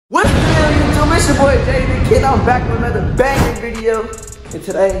It's your boy Jay the Kid. I'm back with another banging video. And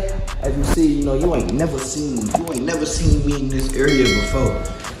today, as you see, you ain't never seen me in this area before.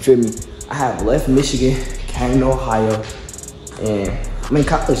 Feel me? I have left Michigan, came to Ohio, and I'm in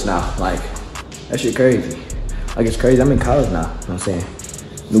college now. Like, that shit crazy. Like, it's crazy. I'm in college now. You know what I'm saying?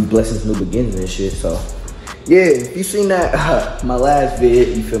 New blessings, new beginnings and shit. So, yeah, if you seen that, my last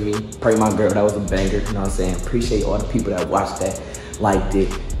vid, you feel me? Pray my girl, that was a banger. You know what I'm saying? Appreciate all the people that watched that, liked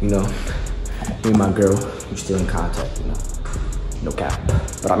it, you know. Me and my girl, we're still in contact, you know. No cap.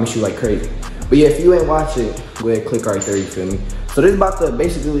 But I miss you like crazy. But yeah, if you ain't watch it, go ahead, click right there, you feel me? So this is about to,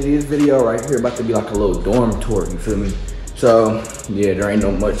 basically this video right here about to be like a little dorm tour, you feel me? So, yeah, there ain't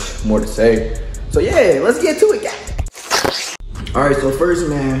no much more to say. So yeah, let's get to it, guys. All right, so first,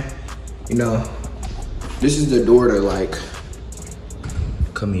 man, you know, this is the door to like,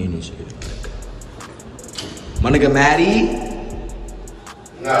 come in and shit. My nigga Maddie?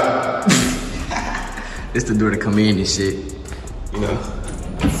 No. This the door to come in and shit, you know.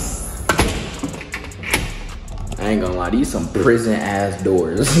 I ain't gonna lie, these some prison ass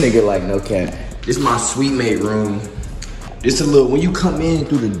doors. This nigga like no cap. This my suite mate room. This a little, when you come in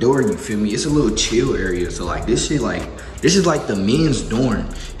through the door, you feel me? It's a little chill area. So like this shit like, this is like the men's dorm.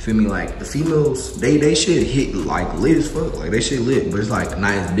 You feel me? Like the females, they shit hit like lit as fuck. Like they shit lit, but it's like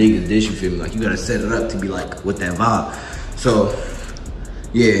not as big as this, you feel me? Like you gotta set it up to be like with that vibe. So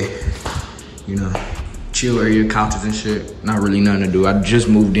yeah, you know, chill area, couches and shit. Not really nothing to do. I just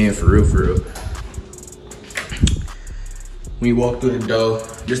moved in for real, for real. When you walk through the door,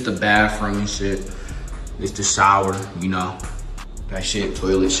 just the bathroom and shit. It's the shower, you know. That shit,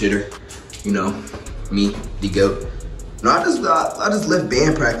 toilet shitter, you know. Me, the goat. No, I just left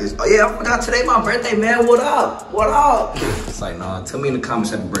band practice. Oh yeah, I forgot today my birthday, man. What up? What up? It's like, no, tell me in the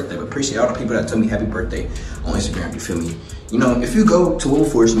comments happy birthday. But appreciate all the people that tell me happy birthday on Instagram, you feel me? You know, if you go to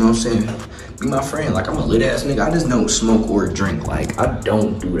Wilberforce, you know what I'm saying? Be my friend. Like, I'm a lit ass nigga. I just don't smoke or drink. Like, I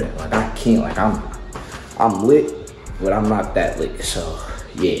don't do that. Like, I can't. Like, I'm lit, but I'm not that lit. So,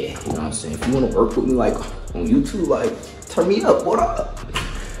 yeah, you know what I'm saying? If you want to work with me, like, on YouTube, like, turn me up. What up?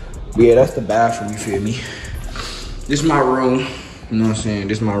 But yeah, that's the bathroom, you feel me? This is my room. You know what I'm saying?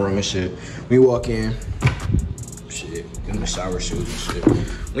 This is my room and shit. When you walk in, shit, in the shower shoes and shit.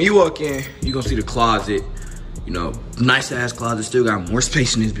 When you walk in, you gonna see the closet. You know, nice ass closet. Still got more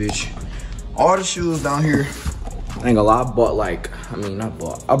space in this bitch. All the shoes down here. I ain't gonna lie, I bought like,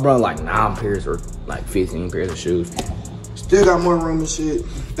 I brought like 9 pairs or like 15 pairs of shoes. Still got more room and shit.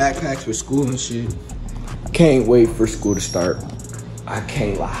 Backpacks for school and shit. Can't wait for school to start. I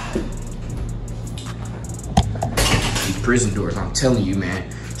can't lie. These prison doors, I'm telling you,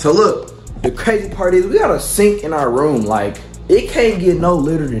 man. So look, the crazy part is we got a sink in our room. Like, it can't get no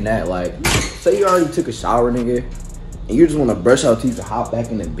litter than that. Like, say you already took a shower, nigga, and you just want to brush your teeth and hop back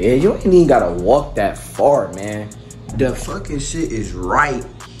in the bed. You ain't even gotta walk that far, man. The fucking shit is right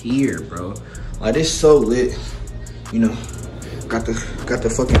here, bro. Like, it's so lit. You know, got the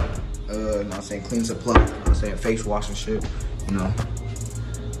fucking, you know what I'm saying, clean supply, you know what I'm saying, face wash and shit, you know,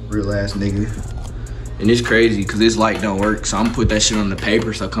 real ass nigga. And it's crazy, cause this light don't work, so I'm gonna put that shit on the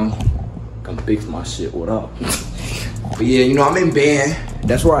paper, so come fix my shit, what up? But yeah, you know, I'm in band.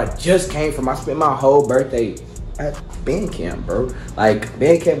 That's where I just came from. I spent my whole birthday at band camp, bro. Like,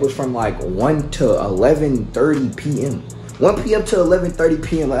 band camp was from like 1 to 11:30 p.m. 1 p.m. to 11:30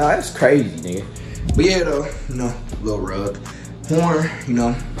 p.m. Like, oh, that's crazy, nigga. But yeah, though, you know, little rug. Horn, you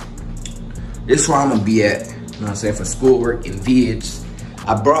know, this is where I'm gonna be at, you know what I'm saying, for schoolwork and vids.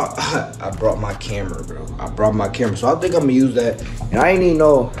 I brought my camera, bro. I brought my camera, so I think I'm gonna use that. And I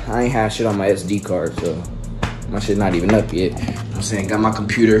ain't have shit on my SD card, so my shit not even up yet. You know what I'm saying? Got my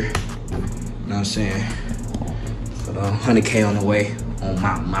computer. You know what I'm saying? But 100K on the way on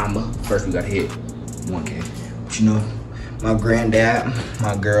my mama. First we gotta hit 1K. But you know, my granddad,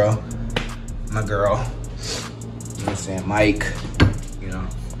 my girl. You know what I'm saying? Mike. You know.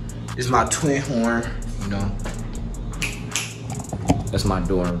 This is my twin horn, you know. That's my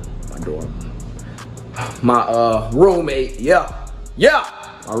dorm. My roommate, yeah.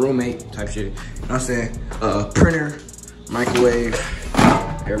 My roommate type shit. You know what I'm saying? Printer, microwave,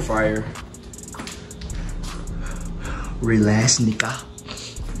 air fryer. Relax, nigga.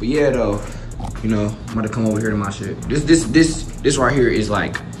 But yeah, though, you know, I'm about to come over here to my shit. This right here is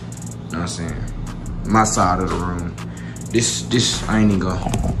like, you know what I'm saying, my side of the room. This I ain't even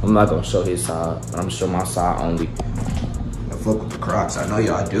I'm not gonna show his side, but I'm gonna show my side only. I fuck with the Crocs, I know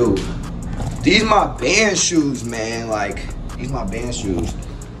y'all do. These my band shoes, man. Like, these my band shoes.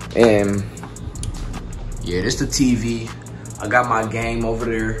 And yeah, this the TV. I got my game over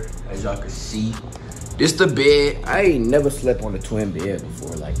there, as y'all can see. This the bed. I ain't never slept on a twin bed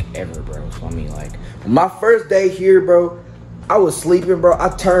before, like, ever, bro. So, I mean, like, my first day here, bro, I was sleeping, bro. I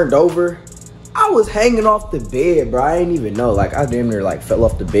turned over. I was hanging off the bed, bro. I didn't even know. Like, I damn near, like, fell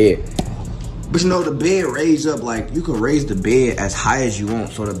off the bed. But, you know, the bed raised up, like, you could raise the bed as high as you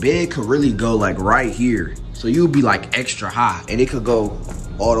want. So, the bed could really go, like, right here. So, you'll be, like, extra high. And it could go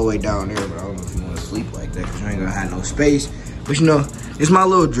all the way down there. But I don't know if you want to sleep like that because you ain't gonna have no space. But, you know, it's my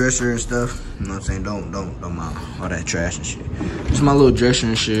little dresser and stuff. You know what I'm saying? Don't mind all that trash and shit. It's my little dresser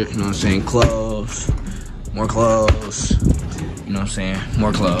and shit. You know what I'm saying? Clothes. More clothes. You know what I'm saying?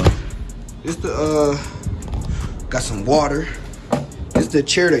 More clothes. It's the, got some water. It's the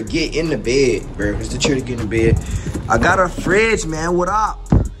chair to get in the bed, bro. It's the chair to get in the bed. I got a fridge, man. What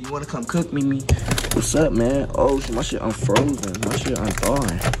up? You want to come cook me? What's up, man? Oh, shit, my shit unfrozen. My shit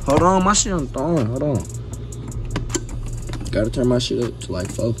unthawing. Hold on, my shit unthawing. Hold on. Gotta turn my shit up to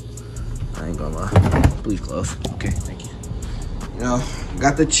like 4. I ain't gonna lie. Please close. Okay, thank you. You know,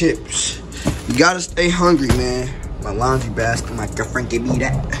 got the chips. You gotta stay hungry, man. My laundry basket, my girlfriend gave me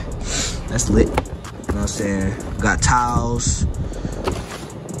that. That's lit. You know what I'm saying? Got towels. You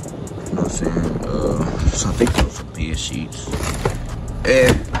know what I'm saying? So I think those are bed sheets.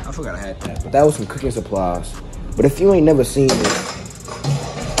 And I forgot I had that. But that was some cooking supplies. But if you ain't never seen this,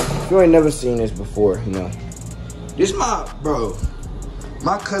 before, you know. This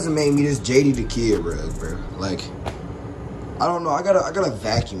my cousin made me this JD the Kid rug, bro. Like, I don't know. I gotta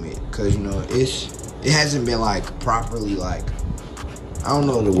vacuum it, cause you know it hasn't been like properly, like, I don't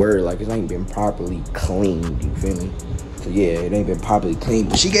know the word, like it ain't been properly cleaned. You feel me? So yeah, it ain't been properly cleaned.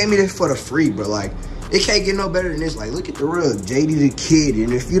 But she gave me this for the free, bro. Like, it can't get no better than this. Like, look at the rug, JD the Kid.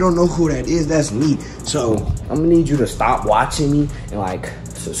 And if you don't know who that is, that's me. So I'm gonna need you to stop watching me and like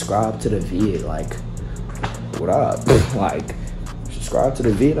subscribe to the vid. Like, what up? Like, subscribe to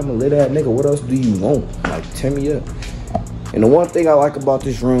the vid. I'm a lit ass nigga. What else do you want? Like, turn me up. And the one thing I like about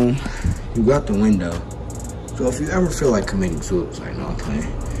this room, you got the window. So if you ever feel like committing suicide, no, I'm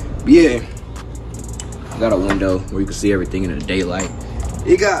playing. But yeah, I got a window where you can see everything in the daylight.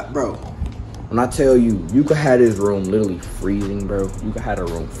 You got, bro, when I tell you, you could have this room literally freezing, bro. You could have the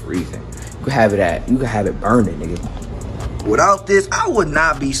room freezing. You could have it burning, nigga. Without this, I would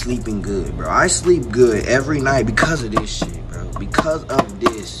not be sleeping good, bro. I sleep good every night because of this shit, bro. Because of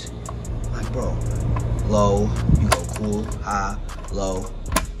this. Like, bro, low, you go cool, high, low,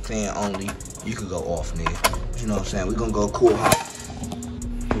 fan only. You could go off, nigga. You know what I'm saying? We gonna go cool, high.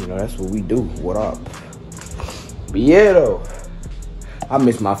 You know, that's what we do. What up? But yeah, though. I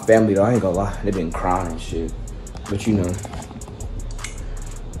miss my family, though. I ain't gonna lie. They been crying and shit. But, you know,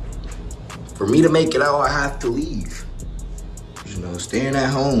 for me to make it out, I have to leave. You know, staying at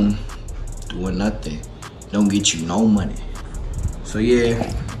home, doing nothing, don't get you no money. So,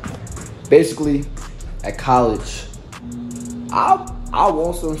 yeah. Basically, at college, I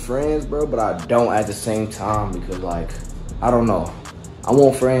want some friends, bro, but I don't at the same time because, like, I don't know. I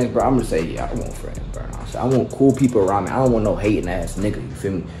want friends, bro. I'm gonna say, yeah, I want friends, bro. I want cool people around me. I don't want no hating ass nigga, you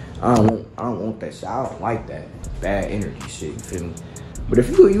feel me? I don't want that shit. I don't like that bad energy shit, you feel me? But if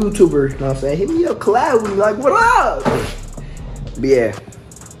you a YouTuber, you know what I'm saying, hit me up, collab with me, like, what up? But yeah,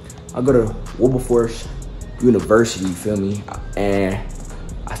 I go to Wilberforce University, you feel me? And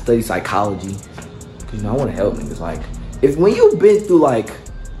I study psychology. Cause, you know, I wanna help niggas. Like, when you've been through, like,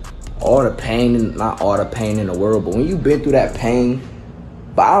 all the pain, and not all the pain in the world, but when you've been through that pain,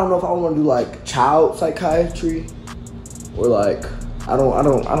 but I don't know if I want to do like child psychiatry or like I don't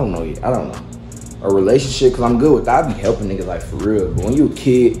know yet. I don't know, a relationship, because I'm good with that. I be helping niggas like for real. But when you a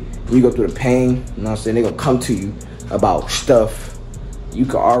kid, when you go through the pain, you know what I'm saying, they gonna come to you about stuff you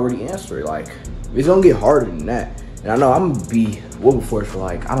can already answer it. Like, it's gonna get harder than that. And I know I'm gonna be Wilberforce for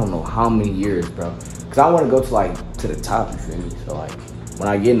like I don't know how many years, bro. Cause I want to go to like to the top. You feel me? So like when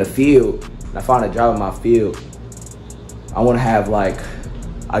I get in the field and I find a job in my field, I want to have like,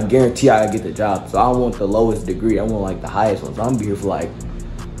 I guarantee I get the job. So I don't want the lowest degree. I want like the highest one. So I'm gonna be here for like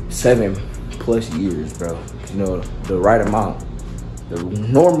 7+ years, bro. You know, the right amount. The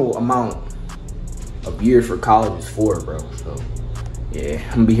normal amount of years for college is 4, bro. So yeah,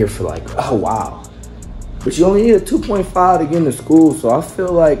 I'm gonna be here for like, oh wow. But you only need a 2.5 to get into school. So I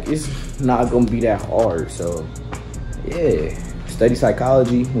feel like it's not gonna be that hard. So yeah, study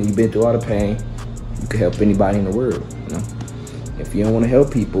psychology. When you've been through all the pain, you can help anybody in the world, you know? If you don't want to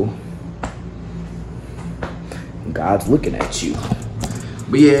help people, God's looking at you.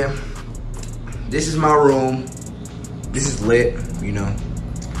 But yeah, this is my room. This is lit, you know.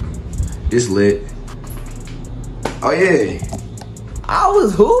 This lit. Oh yeah, I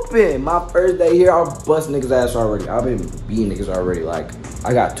was hooping my first day here. I bust niggas ass already. I've been beating niggas already. Like,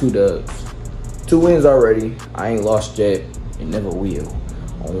 I got 2 dubs. 2 wins already. I ain't lost yet and never will.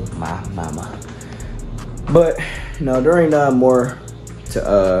 Oh my mama. But no, there ain't nothing more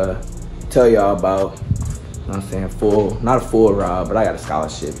to tell y'all about. You know what I'm saying? Not a full ride, but I got a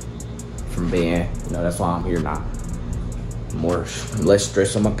scholarship from band. You know, that's why I'm here now. Less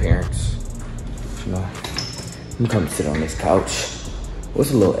stress on my parents. You know, I'm come sit on this couch.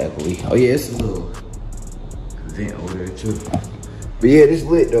 What's a little echoey? Oh yeah, it's a little vent over there too. But yeah, this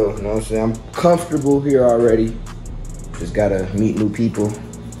lit though, you know what I'm saying? I'm comfortable here already. Just gotta meet new people.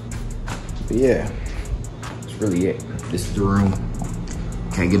 But yeah, that's really it. This is the room.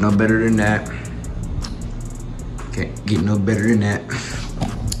 Can't get no better than that. Can't get no better than that.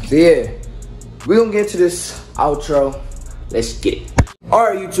 So yeah, we gonna get to this outro. Let's get it.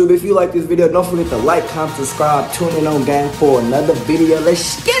 Alright YouTube, if you like this video, don't forget to like, comment, subscribe, tune in on game for another video.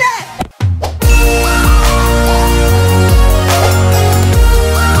 Let's get it!